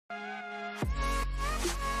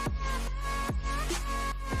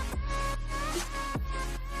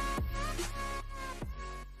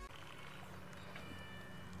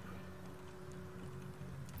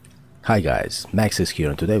Hi guys, Max is here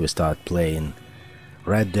and today we start playing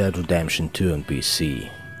Red Dead Redemption 2 on PC.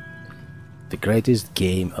 The greatest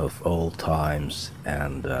game of all times,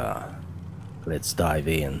 and let's dive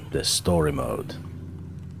in the story mode.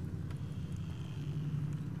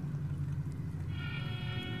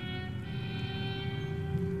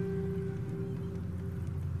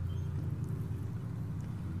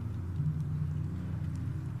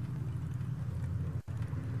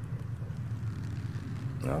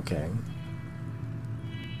 Okay.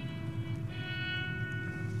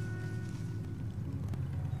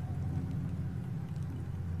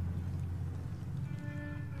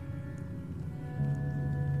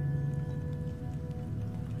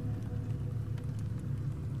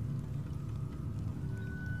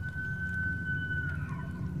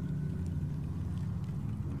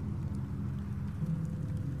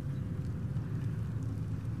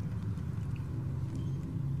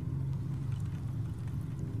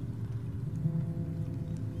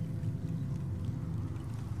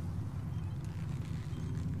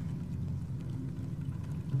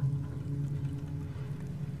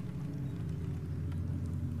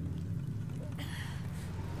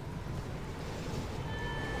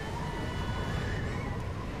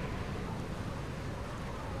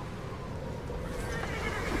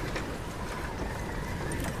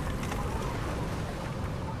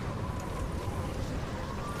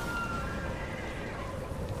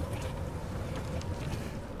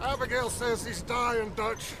 Abigail says he's dying,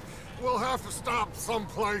 Dutch. We'll have to stop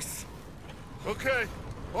someplace. Okay.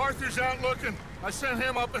 Arthur's out looking. I sent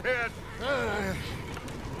him up ahead.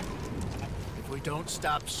 If we don't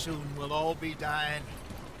stop soon, we'll all be dying.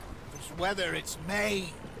 This weather, it's May.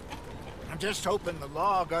 I'm just hoping the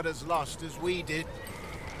law got as lost as we did.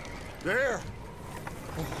 There.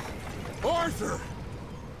 Arthur!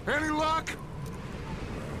 Any luck?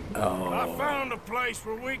 Oh, I found a place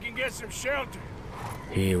where we can get some shelter.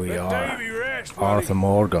 here we Let are. Davy rest, buddy. Arthur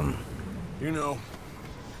Morgan. You know,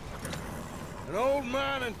 an old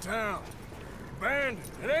mining town. Abandoned.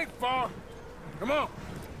 It ain't far. Come on.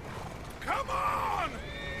 Come on!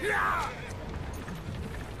 Yeah!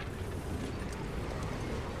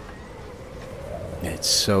 It's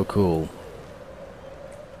so cool.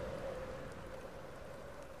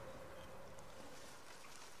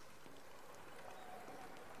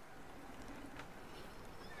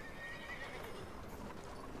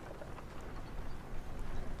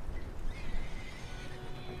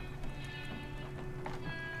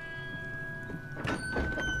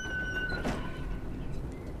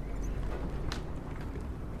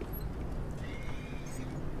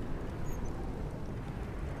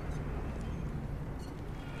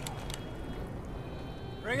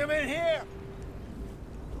 Bring him in here!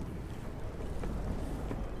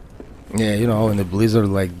 Yeah, you know, in a blizzard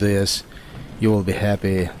like this, you will be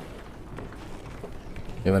happy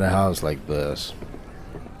in a house like this.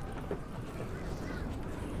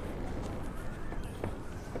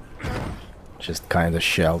 Just kind of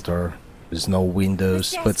shelter. There's no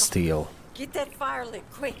windows, but still Get that fire lit,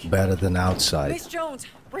 quick. better than outside. Miss Jones,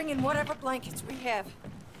 bring in whatever blankets we have.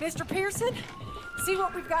 Mr. Pearson, see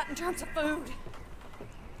what we've got in terms of food.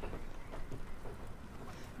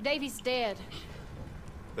 Davy's dead.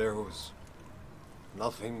 There was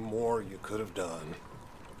nothing more you could have done.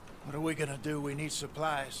 What are we gonna do? We need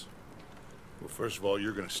supplies. Well, first of all,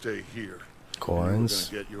 you're gonna stay here. Coins.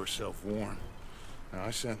 You're gonna get yourself warm. Now,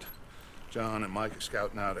 I sent John and Micah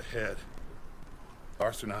scouting out ahead.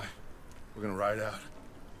 Arthur and I, we're gonna ride out,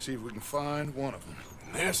 see if we can find one of them.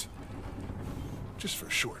 And this, just for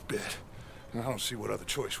a short bit. And I don't see what other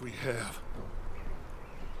choice we have.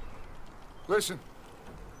 Listen.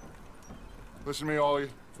 Listen to me, all of you,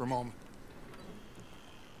 for a moment.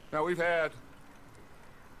 Now, we've had,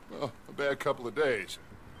 well, a bad couple of days.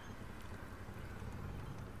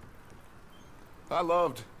 I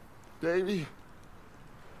loved Davy,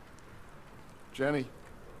 Jenny,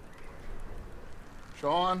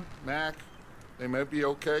 Sean, Mac. They may be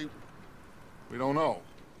okay. We don't know.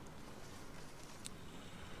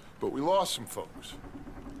 But we lost some folks.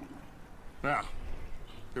 Now,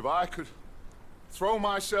 if I could throw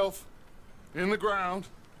myself in the ground,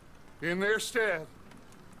 in their stead,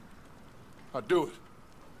 I'd do it,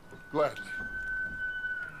 gladly.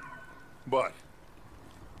 But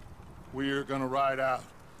we are gonna ride out,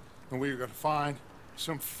 and we are gonna find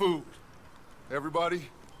some food. Everybody,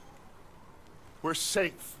 we're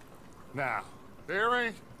safe now. There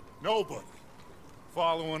ain't nobody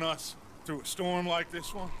following us through a storm like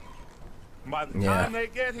this one. And by the Yeah. time they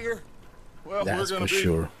get here, well, That's we're gonna for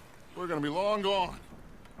sure. We're gonna be long gone.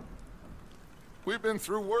 We've been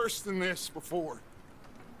through worse than this before.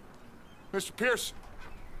 Mr. Pearson,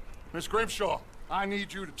 Miss Grimshaw, I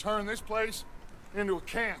need you to turn this place into a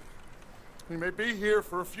camp. We may be here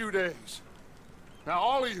for a few days. Now,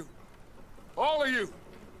 all of you,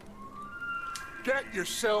 get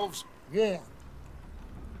yourselves warm.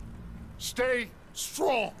 Stay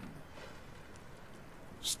strong.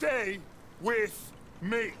 Stay with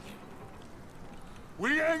me.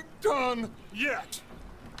 We ain't done yet.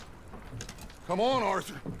 Come on,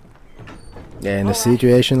 Arthur. Yeah, in a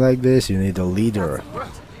situation like this, you need a leader.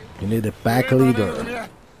 You need a pack leader.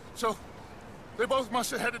 So, they both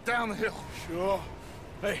must have headed down the hill. Sure.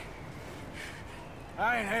 Hey,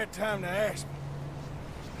 I ain't had time to ask.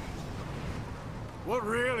 What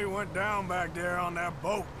really went down back there on that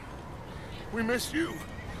boat? We missed you.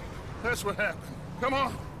 That's what happened. Come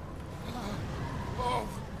on. Oh.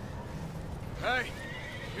 Hey,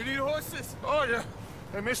 you need horses? Oh, yeah.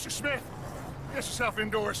 Hey, Mr. Smith, get yourself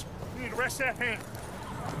indoors. You need to rest that hand.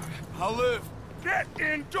 I'll live. Get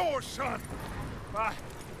indoors, son. Bye.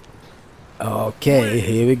 Okay,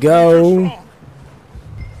 here we go.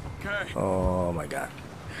 Okay. Oh my god.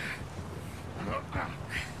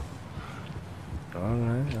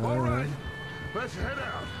 All right. Let's head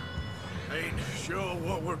out. Ain't sure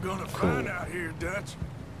what we're gonna find out here, Dutch.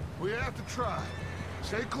 We have to try.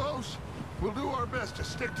 Stay close. We'll do our best to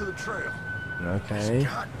stick to the trail. Okay.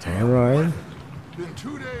 Alright. Been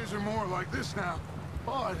 2 days or more like this now.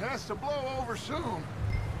 Oh, it has to blow over soon.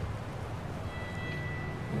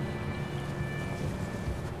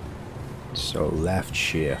 So left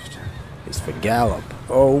shift is for gallop.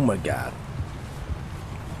 Oh my god.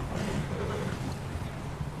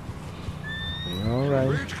 Alright.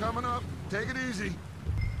 Bridge coming up. Take it easy.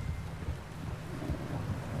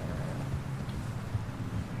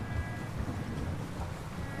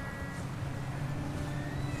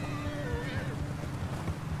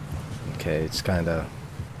 Okay, it's kinda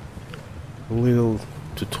a little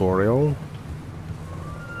tutorial.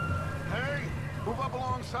 Hey, move up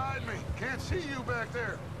alongside me. Can't see you back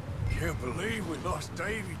there. Can't believe we lost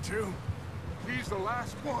Davy, too. He's the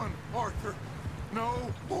last one, Arthur. No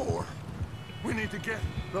more. We need to get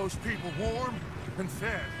those people warm and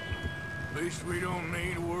fed. At least we don't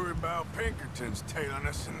need to worry about Pinkertons tailing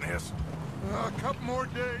us in this. A couple more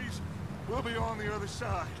days, we'll be on the other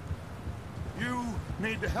side. You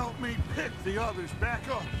need to help me pick the others back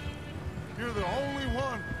up. You're the only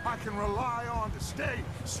one I can rely on to stay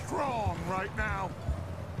strong right now.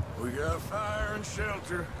 We got fire and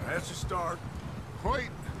shelter. That's a start.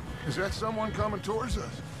 Wait, is that someone coming towards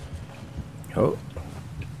us? Oh.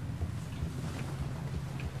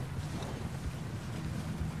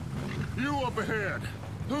 You up ahead.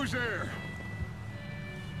 Who's there?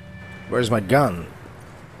 Where's my gun?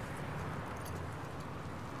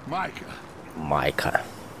 Micah. Micah.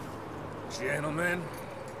 Gentlemen,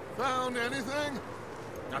 Found anything?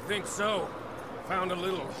 I think so. Found a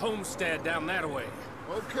little homestead down that way.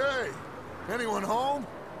 Okay. Anyone home?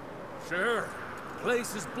 Sure.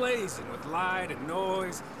 Place is blazing with light and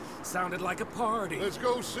noise. Sounded like a party. Let's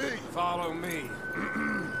go see. Follow me.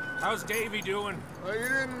 How's Davy doing? He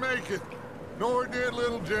didn't make it. Nor did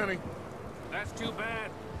little Jenny. That's too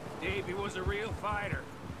bad. Davy was a real fighter.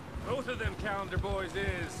 Both of them calendar boys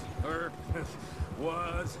is, or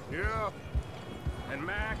was. Yeah, And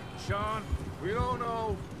Mac, Sean, we don't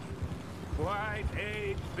know. quite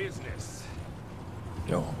a business.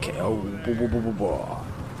 Okay. Oh.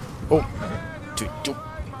 Oh. Choo.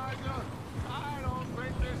 I don't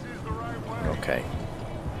think this is the right way. Okay.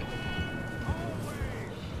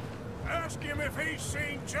 Ask him if he's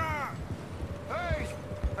seen John. Hey,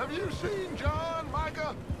 have you seen John,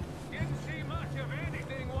 Micah? Didn't see much of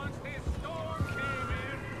anything once this storm came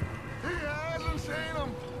in. He hasn't seen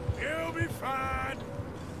him. He'll be fine.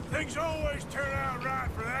 Things always turn out right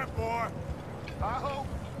for that boy. I hope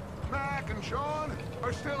Mac and Sean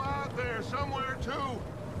are still out there somewhere, too.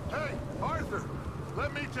 Hey, Arthur,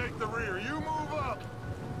 let me take the rear. You move up.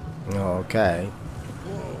 Okay.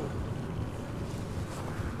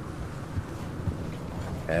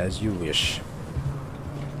 As you wish.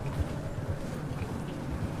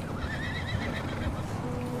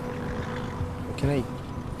 Can I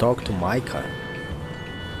talk to Micah?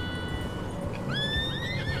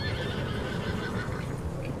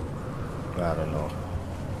 I don't know.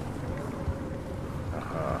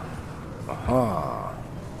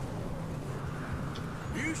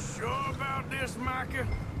 You sure about this, Micah?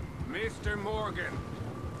 Mr. Morgan,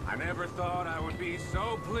 I never thought I would be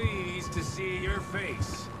so pleased to see your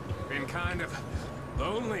face. Been kind of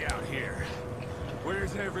Lonely out here.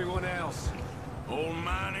 Where's everyone else? Old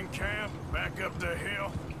mining camp back up the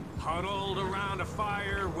hill. Huddled around a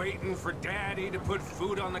fire, waiting for Daddy to put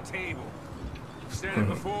food on the table. I've said it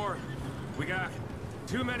before, we got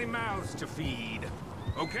too many mouths to feed.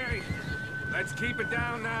 Okay, let's keep it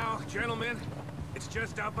down now, gentlemen. It's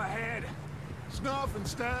just up ahead. Snuff and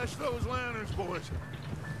stash those lanterns, boys.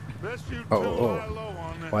 Best you two Oh, lie low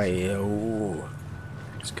on this. why? Oh,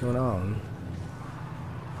 what's going on?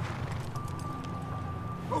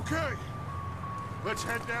 Okay, let's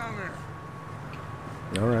head down there.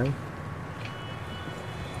 All right.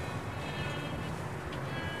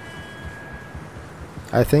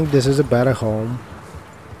 I think this is a better home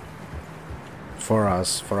for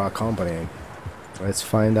us, for our company. Let's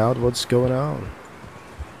find out what's going on.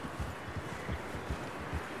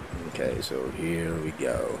 Okay, so here we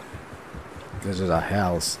go. This is a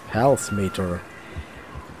health meter.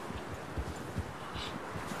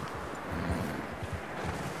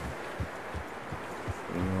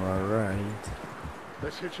 All right.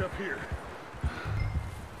 Let's hitch up here.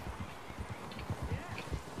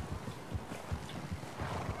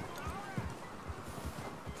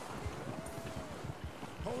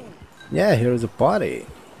 Yeah, here's a body.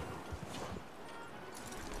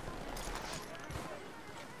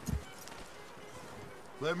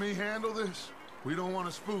 Let me handle this. We don't want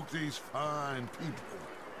to spook these fine people.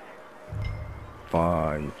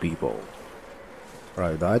 Fine people.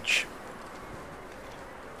 Right, Dutch.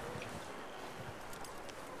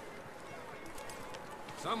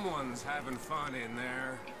 Someone's having fun in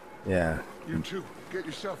there. Yeah. You two, get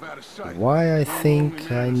yourself out of sight. Why I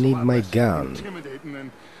think I need my gun. Intimidating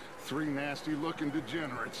than three nasty-looking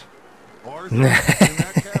degenerates. Ours in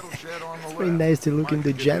that cattle shed on the Three left. nasty-looking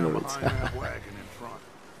Mike, get down degenerates. behind that wagon in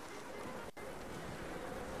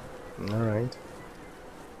front. All right.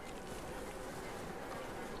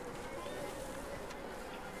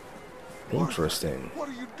 Interesting. What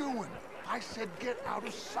are you doing? I said get out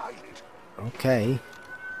of sight. Okay.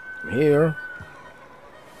 I'm here.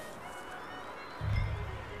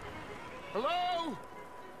 Hello?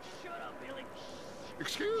 Shut up, Billy.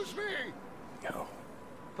 Excuse me. No.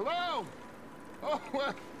 Hello? Oh,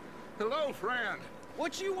 well, hello, friend.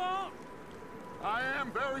 What you want? I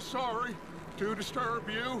am very sorry to disturb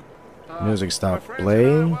you. Music my stopped friends and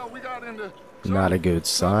playing. well, we got into Not a good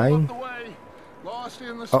sign. trouble up the way, lost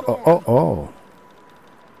in the Oh, storm. oh, oh, oh.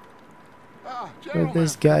 Ah, What gentlemen,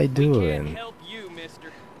 this guy Can't doing? help you,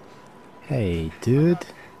 mister. Hey, dude.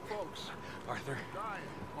 folks, Arthur, dying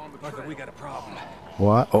on the Arthur, trail. we got a problem.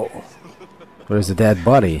 What? Oh. Where's the dead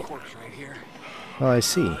body? Corpse right here. Oh, I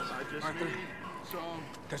see. I just Arthur, need some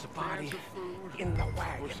there's a body cans of food in the or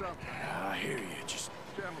wagon. something. I hear you. Just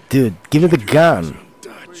Gentlemen, Dude, give me the gun.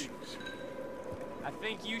 Dutch. please. I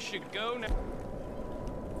think you should go now.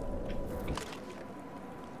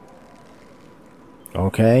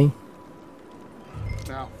 Okay.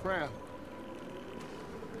 Now, friend,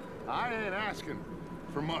 I ain't asking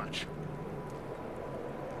for much.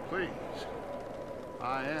 Please,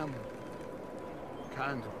 I am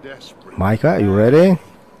kind of desperate. Micah, you ready?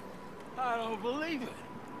 I don't believe it.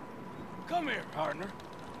 Come here, partner.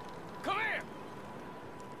 Come here.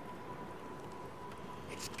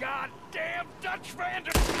 It's goddamn Dutch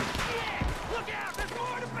Vander. Yeah! Look out! There's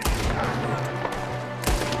more to be.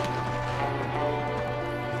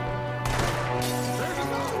 There's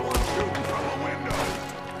another one shooting from the window.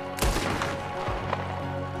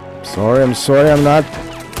 Sorry, I'm not.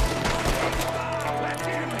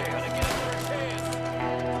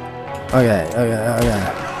 Okay.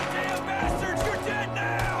 Goddamn bastards! You're dead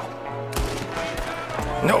now.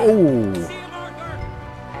 No! See him, Arthur?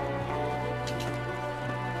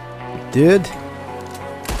 Dude.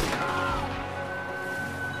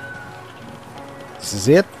 This is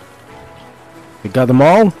it? We got them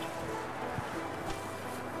all?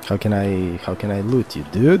 How can I loot you,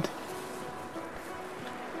 dude?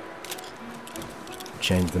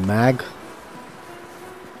 Change the mag.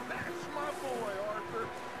 That's my boy, Arthur.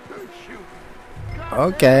 Good shooting.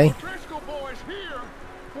 Okay. Driscoll boys here.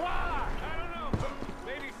 Why? I don't know.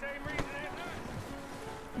 Maybe same reason as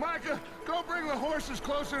us. Micah, go bring the horses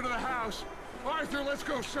closer to the house. Arthur, let's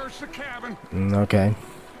go search the cabin. Okay.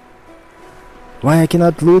 Why I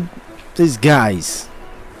cannot loot these guys?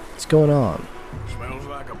 What's going on? Smells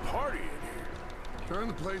like a party in here. Turn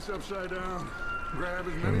the place upside down. Grab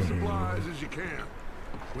as many supplies as you can.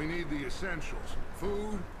 We need the essentials.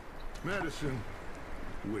 Food, medicine,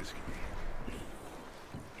 whiskey.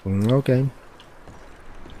 Okay.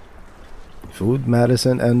 Food,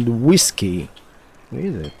 medicine, and whiskey. What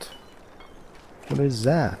is it? What is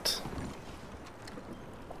that?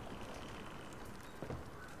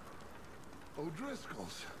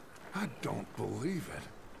 O'Driscoll's. I don't believe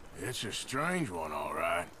it. It's a strange one, all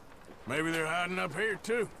right. Maybe they're hiding up here,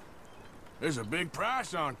 too. There's a big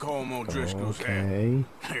price on Colm O'Driscoll's head.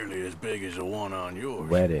 Nearly as big as the one on yours.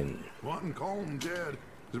 Wedding. Wanting Colm dead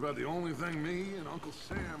is about the only thing me and Uncle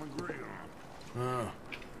Sam agree on.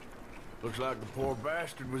 Looks like the poor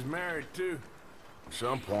bastard was married, too. At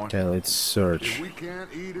some point. Okay, let's search. If we can't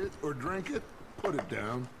eat it or drink it, put it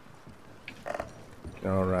down.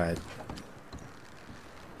 Alright.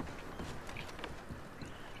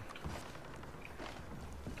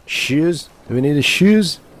 Shoes? Do we need the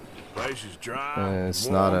shoes? Place is dry. It's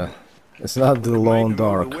not the lawn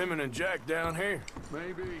dark. The women and Jack down here.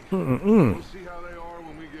 Maybe. We'll see how they are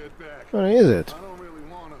when we get back. Where is it? I don't really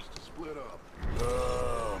want us to split up.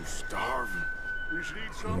 I'm starving. You should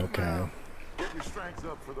eat something Okay. now. Get your strength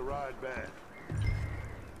up for the ride back.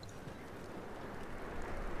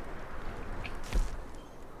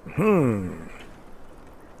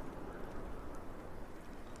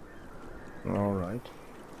 Alright.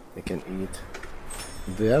 We can eat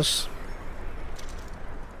this.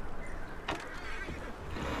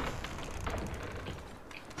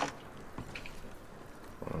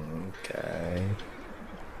 Okay.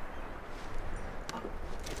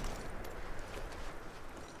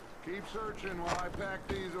 Keep searching while I pack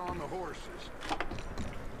these on the horses.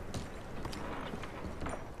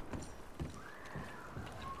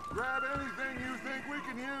 Grab anything you think we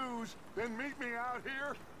can use, then meet me out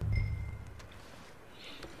here.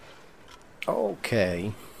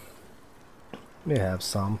 Okay. We have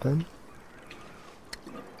something.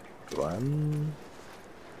 One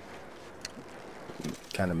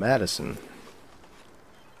kind of medicine.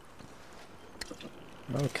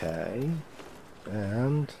 Okay.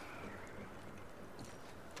 And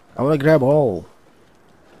I want to grab all.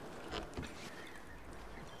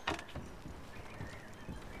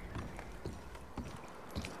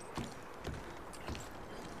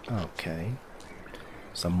 Okay.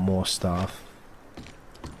 Some more stuff.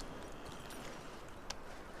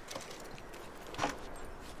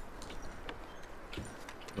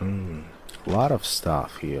 A lot of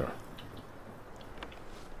stuff here.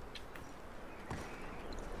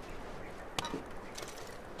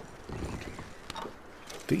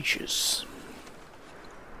 Fishes.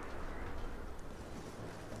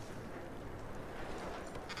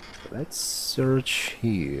 Let's search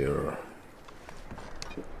here.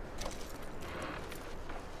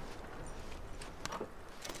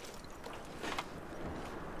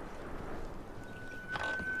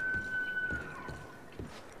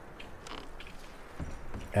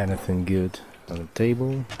 Anything good on the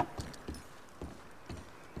table?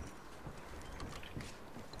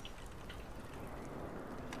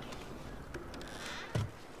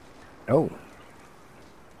 Oh,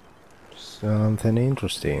 something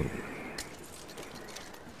interesting.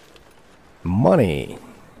 Money.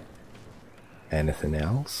 Anything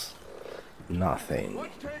else? Nothing.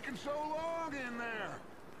 What's taking so long in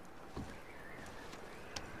there?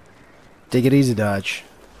 Take it easy, Dutch.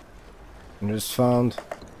 I just found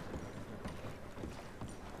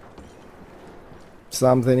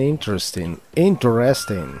something interesting.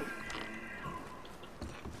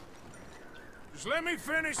 Just let me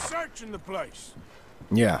finish searching the place.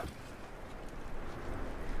 Yeah.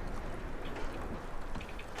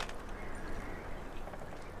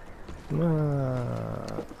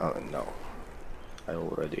 Oh no. I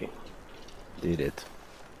already did it.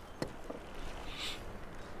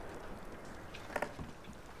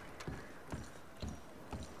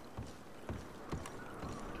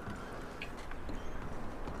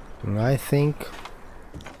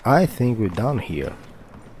 I think we're done here.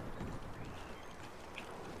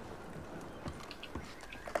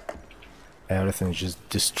 Everything's just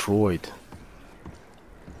destroyed.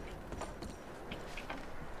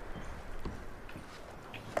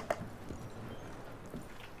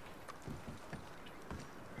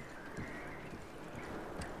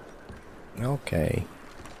 Okay.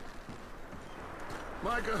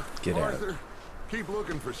 Micah, Get out. Arthur, keep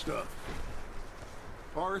looking for stuff.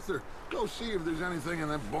 Arthur, go see if there's anything in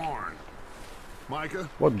that barn. Micah,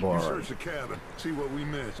 What you barn? search the cabin, see what we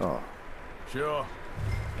missed. Oh, Sure.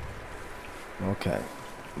 okay.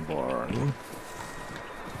 Barn.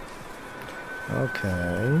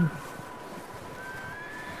 Okay.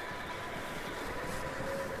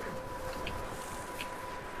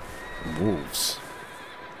 Wolves.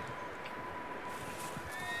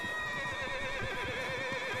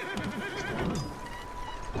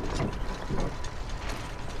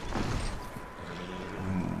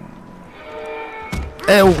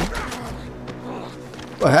 Ew.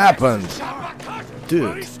 What happened?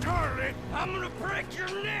 Dude. Scarlet, I'm gonna break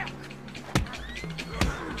your neck.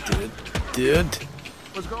 Dude.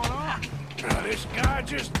 What's going on? Now, this guy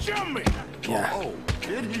just jumped me. Yeah. Oh,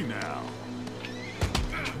 did he now?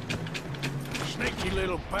 Sneaky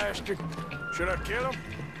little bastard. Should I kill him?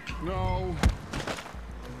 No.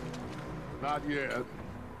 Not yet.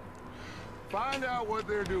 Find out what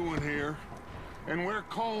they're doing here and where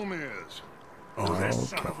Colm is. Oh, that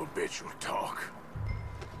son of a bitch will talk.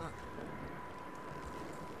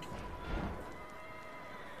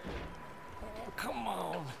 Come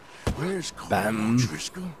on. Where's Bam. Colm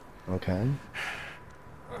O'Driscoll? Okay.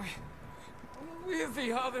 With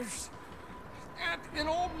the others. At an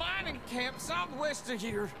old mining camp southwest of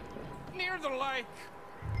here. Near the lake.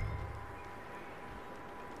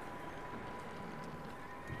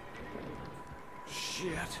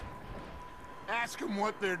 Shit. Ask them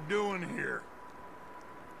what they're doing here.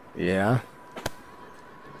 Yeah.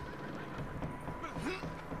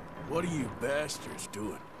 What are you bastards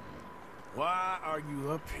doing? Why are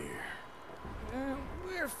you up here?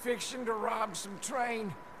 We're fixing to rob some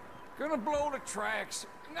train. Gonna blow the tracks.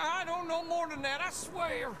 I don't know more than that, I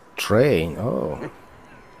swear. Train. Oh.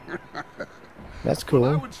 That's cool.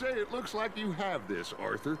 Well, I would say it looks like you have this,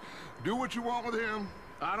 Arthur. Do what you want with him.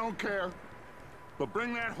 I don't care. But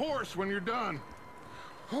bring that horse when you're done.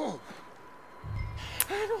 Oh.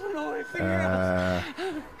 I don't know anything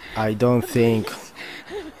else. I don't think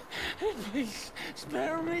Please,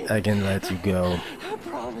 spare me. I can let you go. I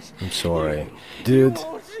promise. I'm sorry. Dude. You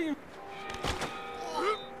won't see-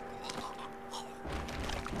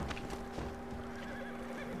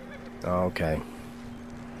 Okay.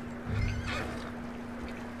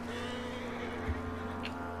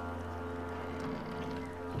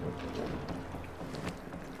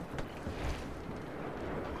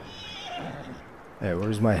 Hey,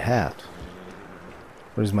 where's my hat?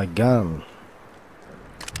 Where's my gun?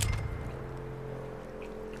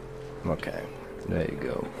 Okay, there you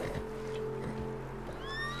go.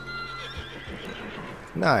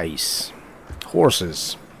 Nice.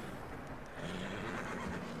 Horses.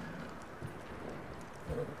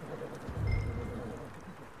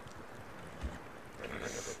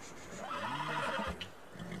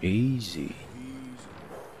 Easy.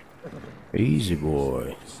 Easy,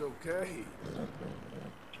 boy. It's okay.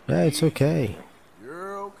 Yeah, it's okay.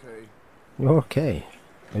 You're okay. You're okay.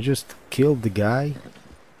 I just killed the guy.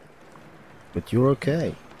 But you're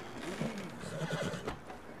okay.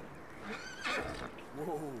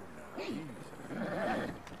 Whoa, now, easy.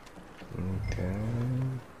 Okay.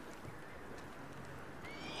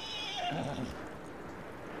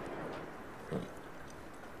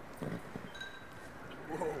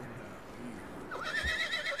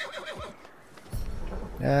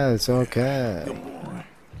 Yeah, it's okay. Good boy.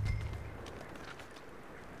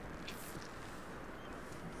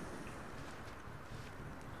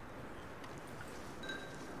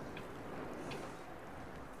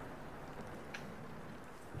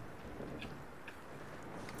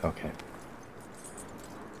 Okay.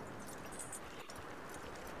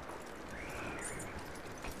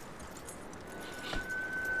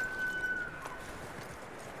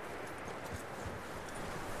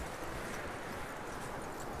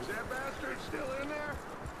 Is that bastard still in there?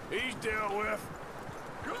 He's dealt with.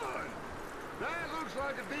 Good. That looks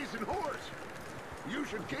like a decent horse. You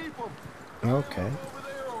should keep him. Okay. Over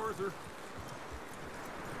there, Arthur.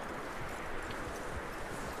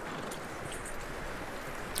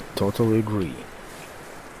 Totally agree.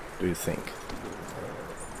 Do you think?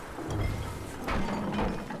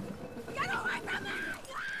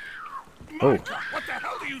 Oh, What the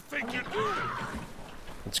hell do you think you're doing?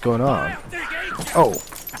 what's going on? Oh,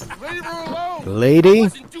 Leave her alone. lady?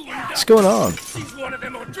 What's going on? She's one of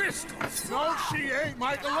them O'Driscolls. No, she ain't,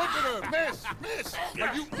 Michael. Look at her. Miss,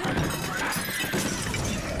 are you...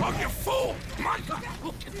 Oh, you fool!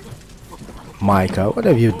 Micah, what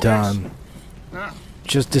have you done? Now,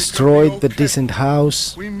 Just destroyed the decent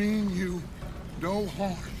house? we mean you no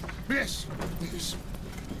harm. Miss.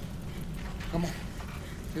 Come on.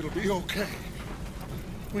 It'll be okay.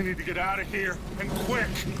 We need to get out of here, and quick.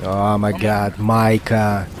 Oh my god,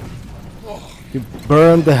 Micah. You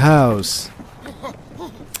burned the house.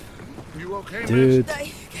 You okay, Dude.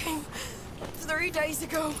 They came 3 days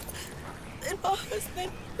ago. And my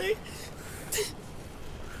husband, they...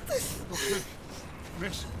 Okay.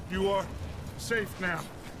 Miss, you are safe now.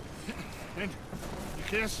 And you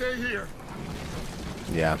can't stay here.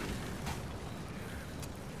 Yeah.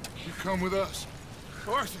 You come with us.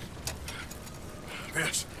 Arthur.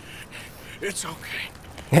 Miss, it's okay.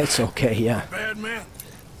 It's okay, yeah. Bad man.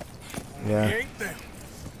 He Yeah. ain't them.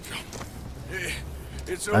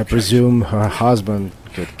 It's okay. I presume her husband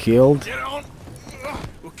got killed. Get on.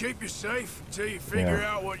 We'll keep you safe until you figure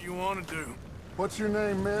out what you want to do. What's your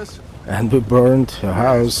name, miss? And we burned her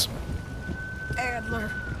house.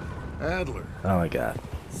 Adler. Adler. Oh my god.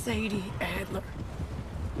 Sadie Adler.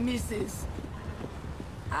 Mrs.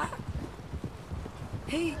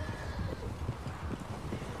 He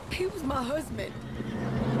was my husband.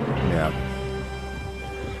 Yeah.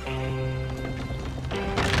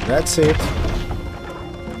 That's it.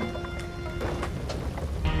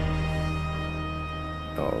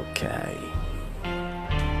 Okay.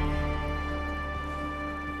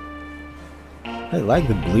 I like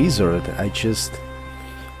the blizzard.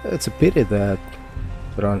 It's a pity that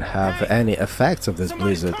we don't have any effects of this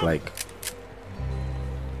blizzard, like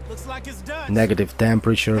Looks like it's done. negative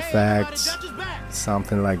temperature effects,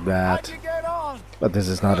 something like that. But this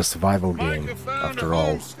is not a survival game, Micah found after a all.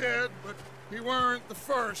 homestead, but he weren't the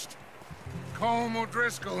first. Colm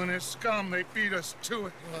O'Driscoll and his scum, they beat us to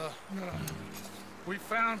it. We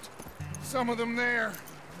found some of them there,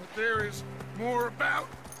 but there is more about,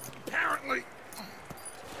 apparently.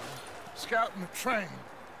 Scouting the train.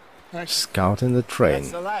 Scouting the train.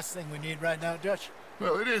 That's the last thing we need right now, Dutch.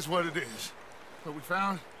 Well, it is what it is. But we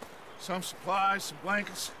found some supplies, some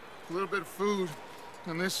blankets, a little bit of food,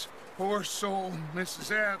 and this poor soul,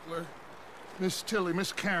 Mrs. Adler, Miss Tilly,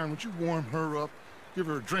 Miss Karen, would you warm her up? Give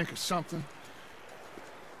her a drink or something.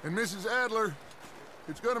 And Mrs. Adler,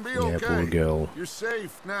 it's gonna be okay. Yeah, poor girl. You're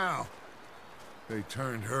safe now. They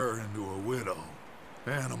turned her into a widow.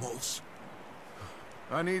 Animals.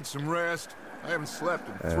 I need some rest. I haven't slept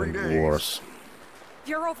in 3 days. And worse.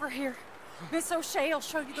 You're over here. Miss O'Shea will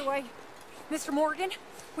show you the way. Mr. Morgan,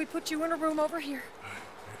 we put you in a room over here.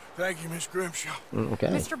 Thank you, Miss Grimshaw. Okay.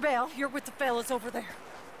 Mr. Bell, you're with the fellas over there.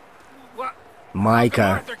 What?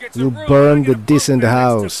 Micah, you burned the decent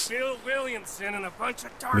house. Bill Williamson and a bunch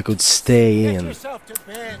of We could stay Get in. yourself to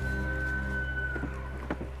bed.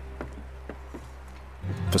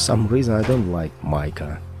 For some reason, I don't like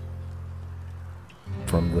Micah.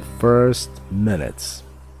 From the first minutes.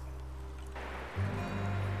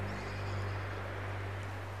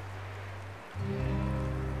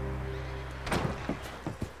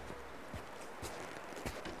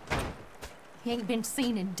 He ain't been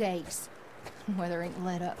seen in days. Weather ain't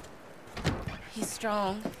let up. He's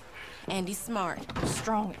strong, and he's smart.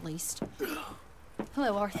 Strong, at least.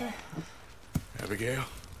 Hello, Arthur. Abigail?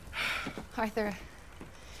 Arthur,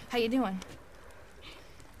 how you doing?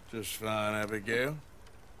 Just fine, Abigail.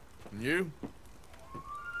 And you?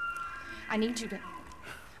 I need you to...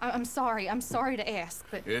 I'm sorry to ask,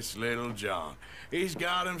 but... It's little John. He's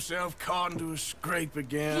got himself caught into a scrape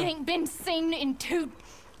again. He ain't been seen in two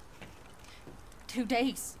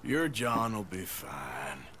days. Your John will be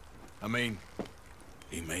fine. I mean,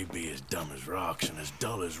 he may be as dumb as rocks and as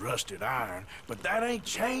dull as rusted iron, but that ain't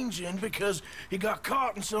changing because he got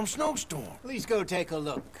caught in some snowstorm. Please go take a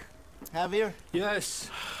look. Javier? Yes.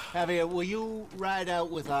 Javier, will you ride out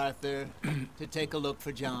with Arthur to take a look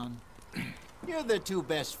for John? You're the two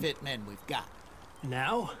best fit men we've got.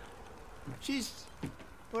 Now?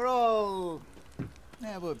 We're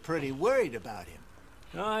pretty worried about him.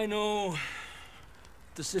 I know.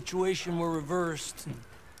 The situation were reversed.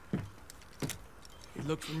 He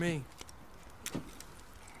looked for me.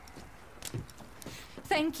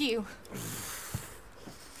 Thank you.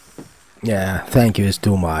 Yeah, thank you is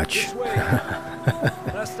too much.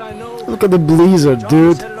 Last I know, Look at the blizzard, John dude.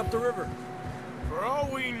 was headed up the river. For all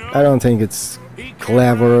we know, I don't think it's he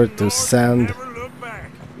clever came to north send and never looked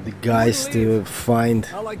back. the guys to find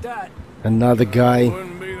Not like that. another guy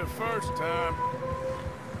Wouldn't be the first time.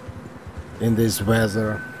 in this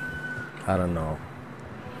weather. I don't know.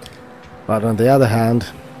 But on the other hand,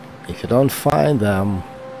 if you don't find them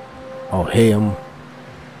or him,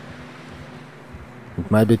 it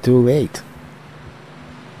might be too late.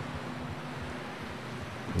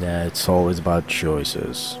 Yeah, it's always about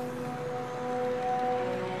choices.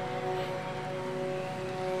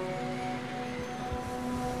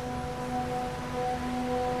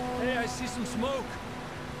 Hey, I see some smoke.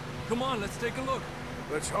 Come on, let's take a look.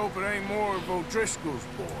 Let's hope it ain't more of O'Driscoll's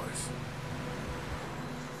boys.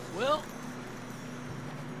 Well,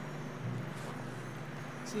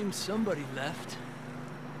 seems somebody left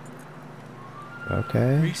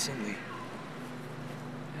Okay. recently.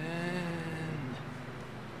 And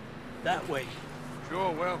that way.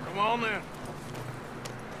 Sure, well, come on then.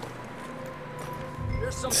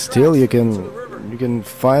 There's some Still, tracks you leading to the river. can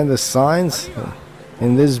find the signs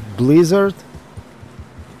in this blizzard.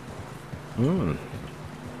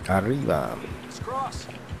 Arriba. Let's cross.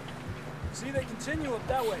 See, they continue up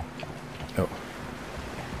that way. Oh,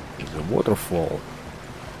 there's a waterfall.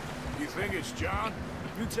 You think it's John?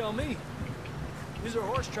 You tell me. These are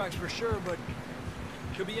horse tracks for sure, but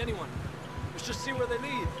could be anyone. Let's just see where they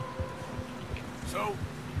lead. So,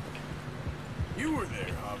 you were there,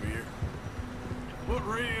 Javier. What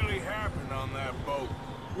really happened on that boat?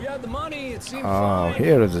 We had the money, it seemed Oh, fine.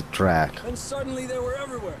 here is a track. And suddenly they were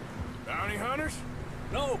everywhere. Bounty hunters?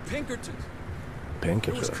 No, Pinkertons. It was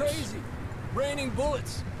Pinkertons. crazy. Raining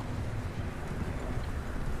bullets.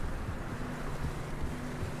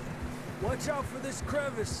 Watch out for this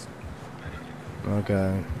crevice.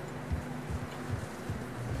 Okay.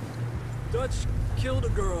 Dutch killed a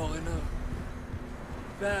girl in a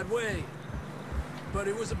bad way. But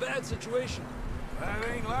it was a bad situation. That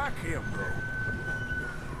ain't like him, bro.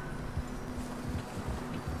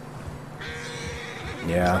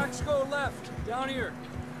 Yeah. Tracks go left, down here.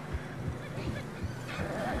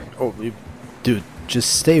 Oh, dude,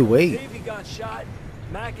 just stay away. Davey got shot.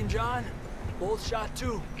 Mac and John, both shot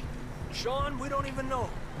too. Sean, we don't even know.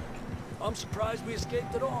 I'm surprised we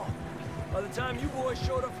escaped at all. By the time you boys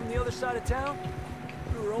showed up from the other side of town,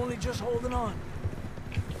 we were only just holding on.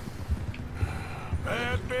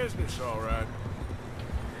 Bad business, all right.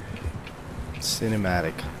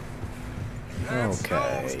 Cinematic. That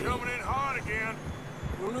snow's Okay. coming in hard again.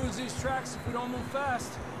 We'll lose these tracks if we don't move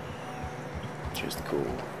fast. Just cool.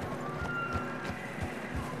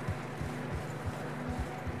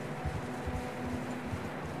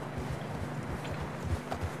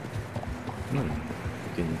 You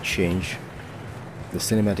can change the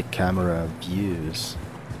cinematic camera views.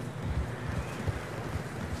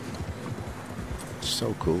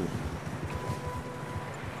 So cool.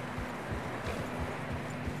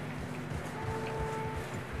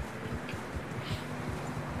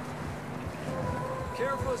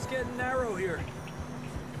 Careful, it's getting narrow here.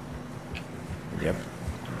 Yep.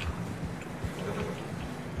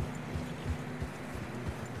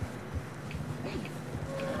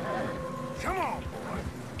 Come on,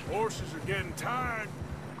 boy. Horses are getting tired.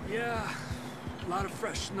 Yeah, a lot of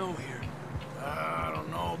fresh snow here. I don't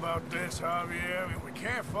know about this, Javier. I mean, we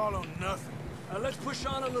can't follow nothing. Let's push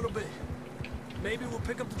on a little bit. Maybe we'll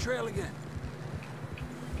pick up the trail again.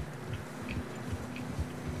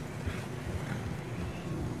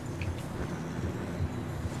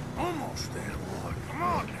 Almost there, boy. Come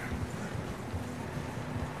on now.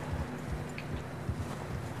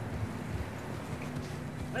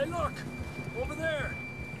 Hey, look! Over there!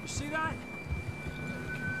 You see that?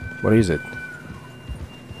 What is it?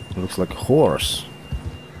 It looks like a horse.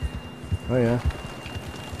 Oh yeah.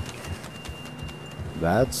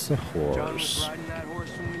 That's a John was horse. riding that horse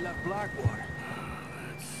when we left Blackwater.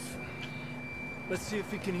 Let's see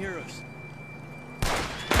if he can hear us.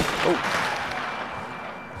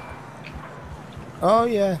 Oh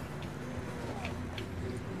yeah.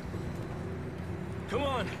 Come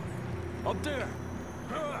on! Up there!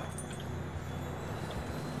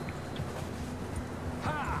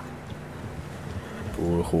 Ha!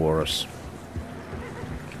 Poor horse.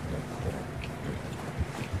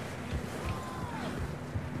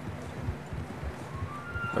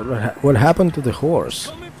 What happened to the horse?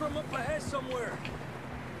 Coming from up ahead somewhere.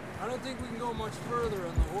 I don't think we can go much further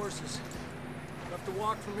on the horses. We'll have to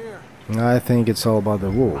walk from here. I think it's all about the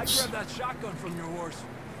I wolves. grabbed that shotgun from your horse.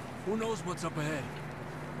 Who knows what's up ahead?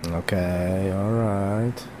 Okay,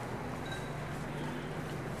 alright.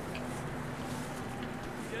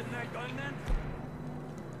 Getting that gun then?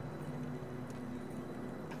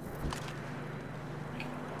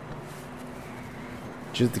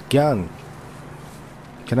 Just the gun.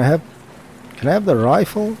 Can I have the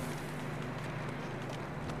rifle?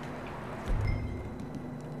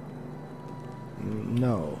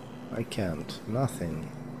 No, I can't. Nothing.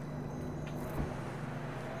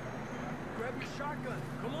 Grab your shotgun.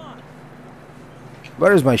 Come on.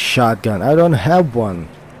 Where is my shotgun? I don't have one.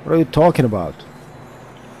 What are you talking about?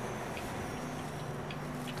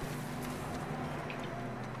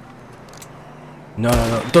 No,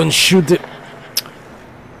 no, no. Don't shoot the...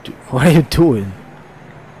 Dude, what are you doing?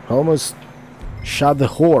 I almost shot the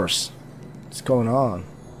horse. What's going on?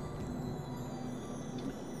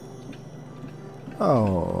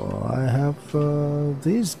 Oh, I have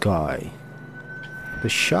this guy. The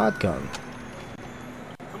shotgun.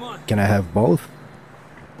 Come on. Can I have both?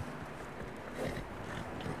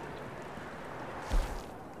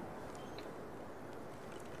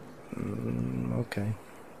 Okay.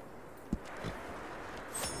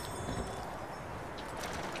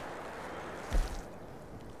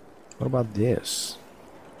 What about this?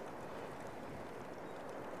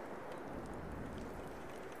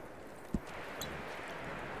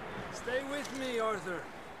 Stay with me, Arthur.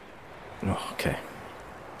 Oh, okay.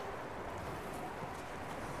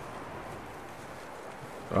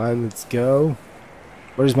 Right, let's go.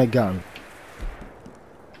 Where's my gun?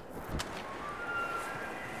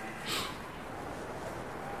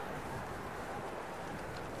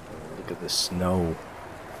 Look at the snow.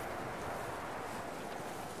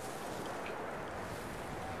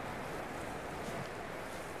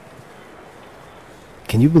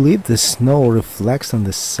 Can you believe the snow reflects on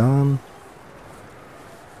the sun?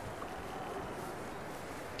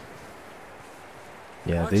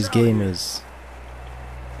 Yeah, this game is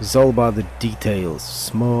all about the details,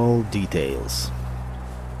 small details.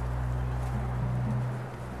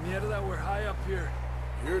 Yeah, that we're high up here.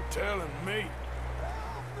 You're telling me.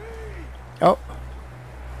 Oh.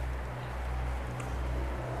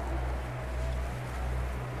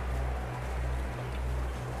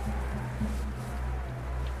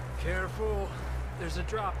 Careful. There's a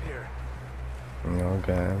drop here.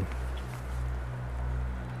 Okay.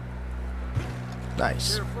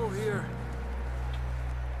 Nice. Careful here.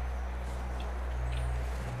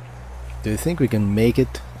 Do you think we can make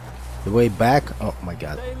it the way back? Oh my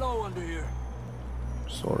god. Stay low under here.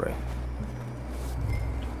 Sorry.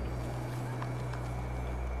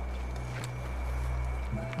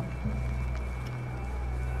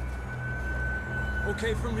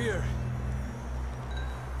 Okay, from here.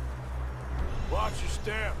 Watch your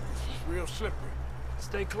step. This is real slippery.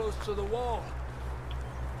 Stay close to the wall.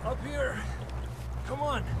 Up here. Come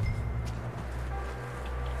on.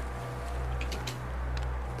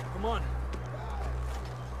 Come on.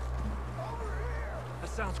 That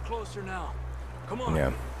sounds closer now. Come on.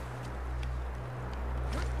 Yeah.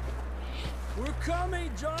 We're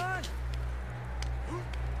coming, John.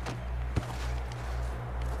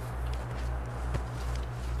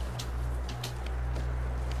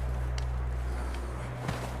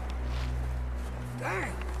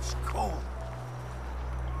 Dang, it's cold.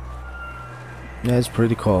 Yeah, it's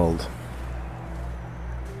pretty cold.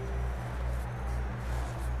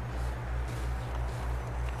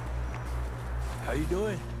 How you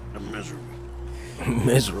doing? I'm miserable.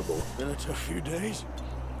 Miserable. Been a tough few days.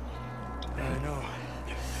 I know.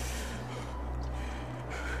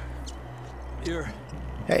 Here.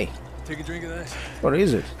 Hey, Take a drink of that. what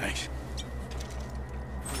is it? Thanks.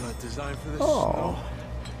 Not designed for this. Oh.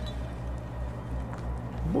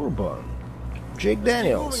 Bourbon. Jake Moving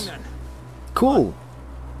Daniels. then. Cool.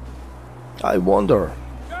 I wonder.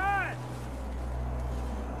 John!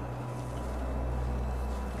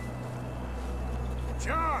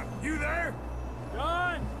 John, you there?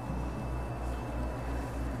 John!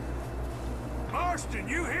 Marston,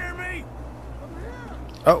 you hear me?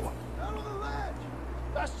 Oh.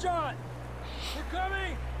 That's John! We're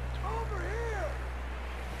coming! Over here!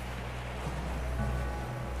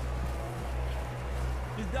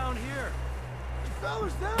 He's down here.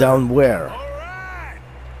 Fellas down! Down where? All right.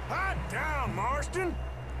 Hot down, Marston.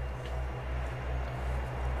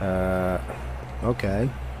 Okay.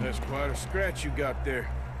 That's quite a scratch you got there.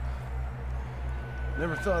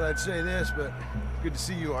 Never thought I'd say this, but good to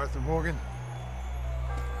see you, Arthur Morgan.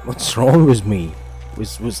 What's wrong with me?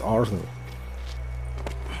 With Arthur?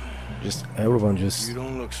 Just everyone just You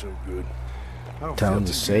don't look so good. I don't telling feel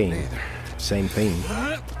the too same good either. same thing.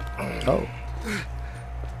 Oh.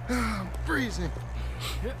 I'm freezing.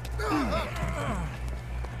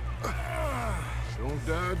 Don't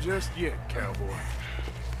die just yet, cowboy.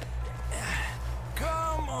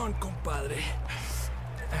 Come on, compadre.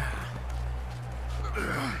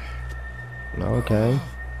 Okay.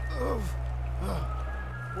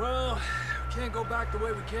 Well, we can't go back the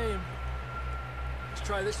way we came. Let's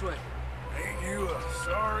try this way. Ain't you a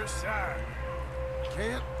sorry sight?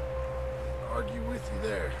 Can't argue with you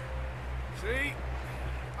there. See?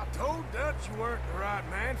 I told Dutch you weren't the right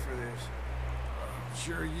man for this.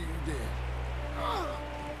 Sure you did.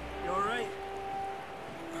 You alright?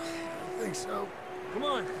 I think so. Come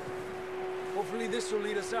on. Hopefully this will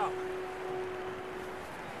lead us out.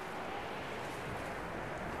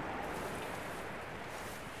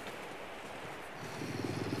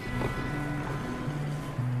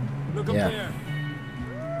 Look up Yeah. there.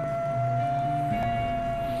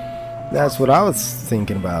 That's what I was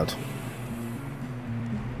thinking about.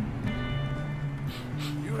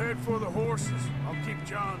 You head for the horses. I'll keep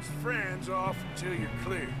John's friends off until you're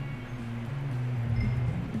clear.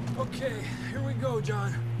 Okay, here we go,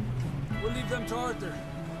 John. We'll leave them to Arthur.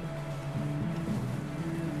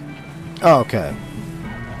 Okay.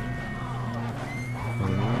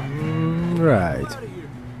 Right. Out of here.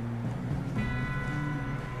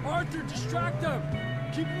 Arthur, distract them.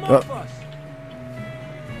 Keep them Oh. off us.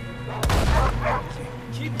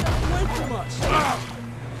 Keep them away from us.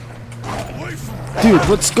 Away from Dude,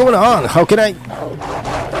 what's going on? How can I...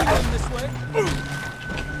 Bring them this way.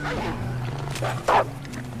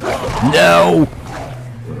 No!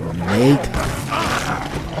 Mate.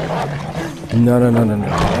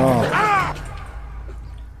 No.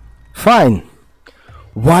 Fine.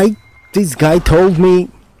 Why this guy told me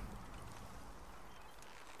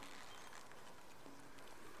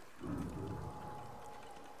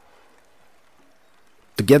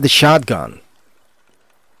to get the shotgun?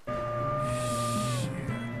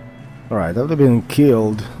 Alright, after being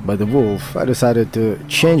killed by the wolf, I decided to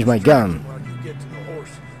change my gun.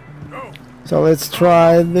 So let's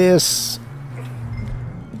try this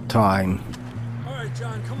time. Alright,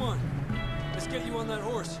 John, come on. Let's get you on that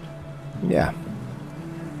horse. Yeah.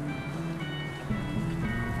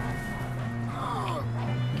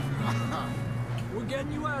 We're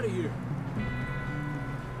getting you out of here.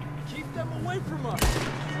 Keep them away from us.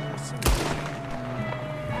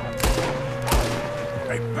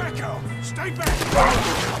 Hey, back off! Stay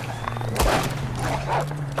back!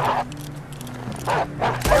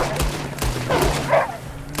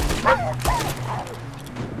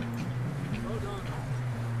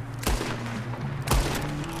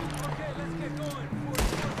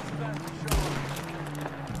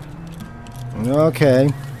 Okay.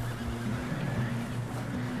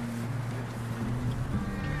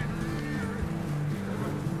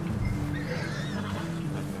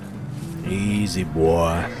 Easy,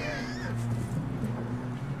 boy.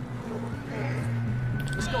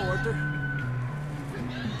 Let's go, Arthur.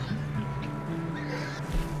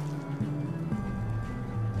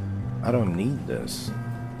 I don't need this.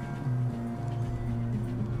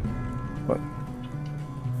 What?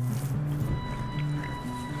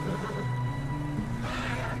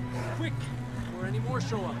 Quick, before any more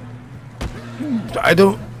show up. I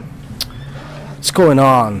don't... What's going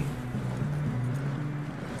on?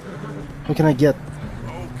 How can I get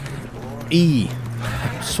E?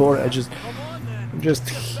 Sorry, I just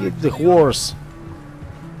hit the horse.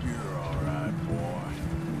 You're alright,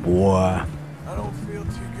 boy. Boy. I don't feel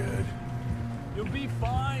too good. You'll be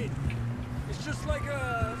fine. It's just like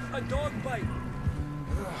a dog bite.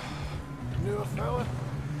 Knew a fella?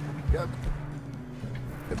 Got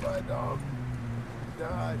hit by a dog.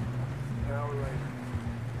 Died an hour later.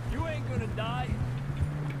 You ain't gonna die.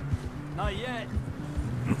 Not yet.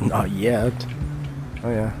 Not yet. Oh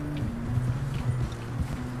yeah.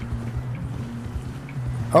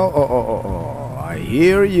 Oh, I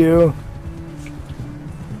hear you.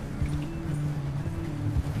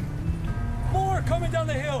 More coming down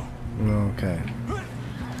the hill. Okay.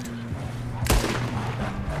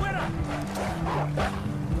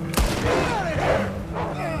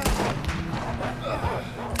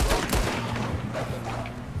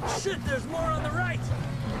 Shit, there's more on the right.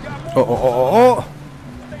 You got more. Oh.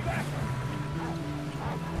 Stay back.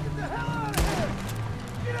 Get the hell out of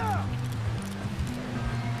here. Get out.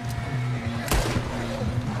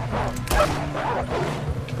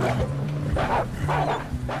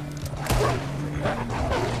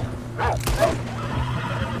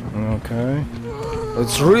 Okay.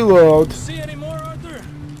 Let's reload. See any more, Arthur?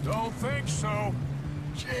 Don't think so.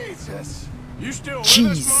 Jesus. You still with us,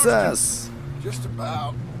 Marston? Jesus. Just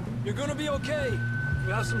about. You're gonna be okay.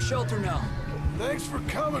 We have some shelter now. Thanks for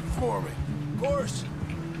coming for me. Of course.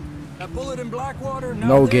 That bullet in Blackwater, now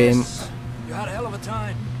No this. game. You had a hell of a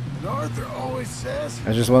time. And Arthur always says,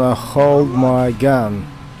 I just wanna hold my gun.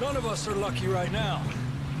 None of us are lucky right now.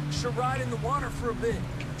 Should ride in the water for a bit.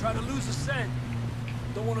 Try to lose a scent.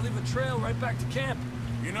 Don't want to leave a trail right back to camp.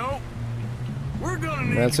 You know, we're gonna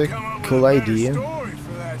need That's to a come up cool with a better idea. story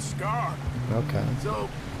for that scar. Okay. so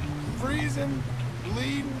freezing,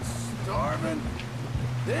 bleeding, starving,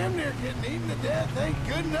 damn near getting eaten to death ain't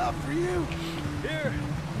good enough for you. Here,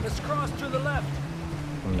 let's cross to the left.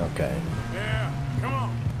 Okay. Yeah, come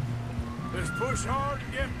on. Let's push hard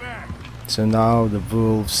and get back. So now the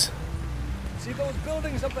wolves See those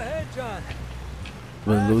buildings up ahead, John?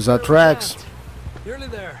 will lose our tracks. Nearly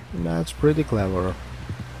there. That's pretty clever.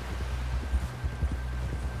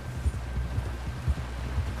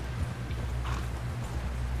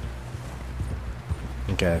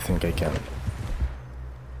 Okay, I think I can.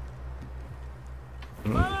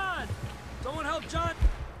 Come on! Someone help John.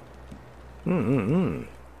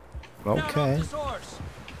 Okay. Down off this horse.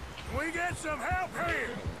 Can we get some help here?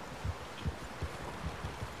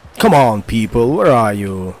 Come on, people, where are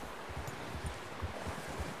you?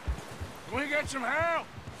 Can we get some help?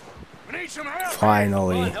 We need some help.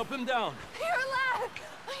 Finally. Come on, help him down. You're alive!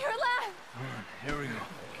 You're alive! Here we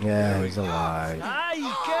go. Yeah, he's alive.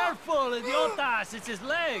 Ay, careful, idiotas. It's his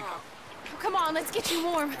leg. Come on, let's get you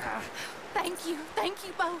warm. Thank you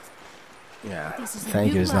both. Yeah, This is a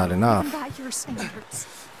thank new you is not life, enough. even by your standards.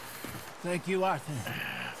 Thank you, Arthur.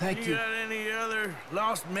 Thank you. You got any other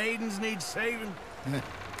lost maidens need saving?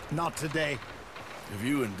 Not today. Have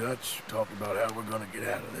you and Dutch talked about how we're gonna get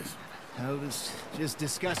out of this? I was just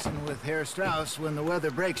discussing with Herr Strauss when the weather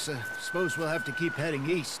breaks. Suppose we'll have to keep heading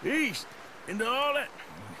east. East? Into all that...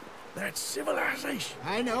 That's civilization.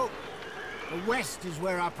 I know. The west is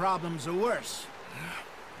where our problems are worse.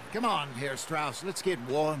 Come on, Herr Strauss, let's get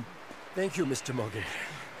warm. Thank you, Mr. Morgan.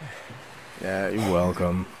 Yeah, you're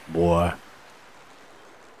welcome, boy.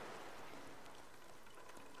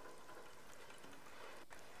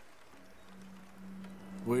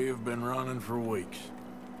 We have been running for weeks.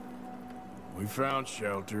 We found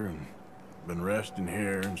shelter and been resting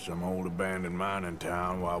here in some old abandoned mining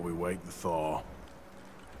town while we wait the thaw.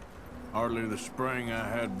 Hardly the spring I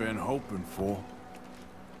had been hoping for.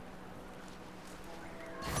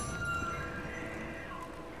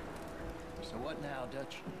 So what now,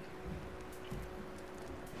 Dutch?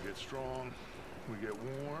 We get strong, we get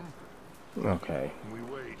warm, Okay. and we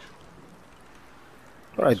wait.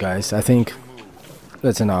 Alright guys, I think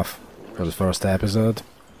that's enough for the first episode.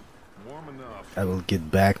 Warm enough. I will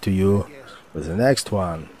get back to you with the next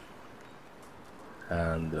one.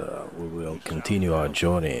 And we will continue our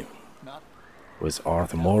journey with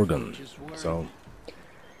Arthur Morgan. So,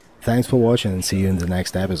 thanks for watching and see you in the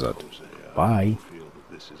next episode. Bye.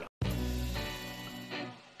 This is